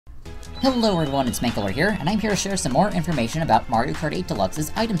Hello everyone, it's Mankler here, and I'm here to share some more information about Mario Kart 8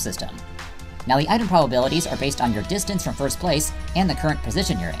 Deluxe's item system. Now, the item probabilities are based on your distance from first place and the current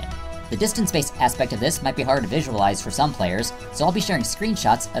position you're in. The distance-based aspect of this might be hard to visualize for some players, so I'll be sharing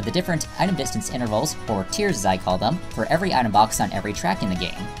screenshots of the different item distance intervals, or tiers as I call them, for every item box on every track in the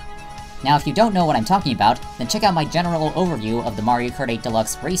game. Now, if you don't know what I'm talking about, then check out my general overview of the Mario Kart 8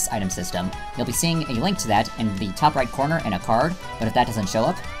 Deluxe race item system. You'll be seeing a link to that in the top right corner in a card, but if that doesn't show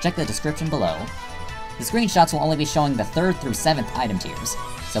up, check the description below. The screenshots will only be showing the 3rd through 7th item tiers.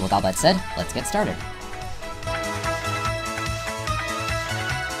 So with all that said, let's get started.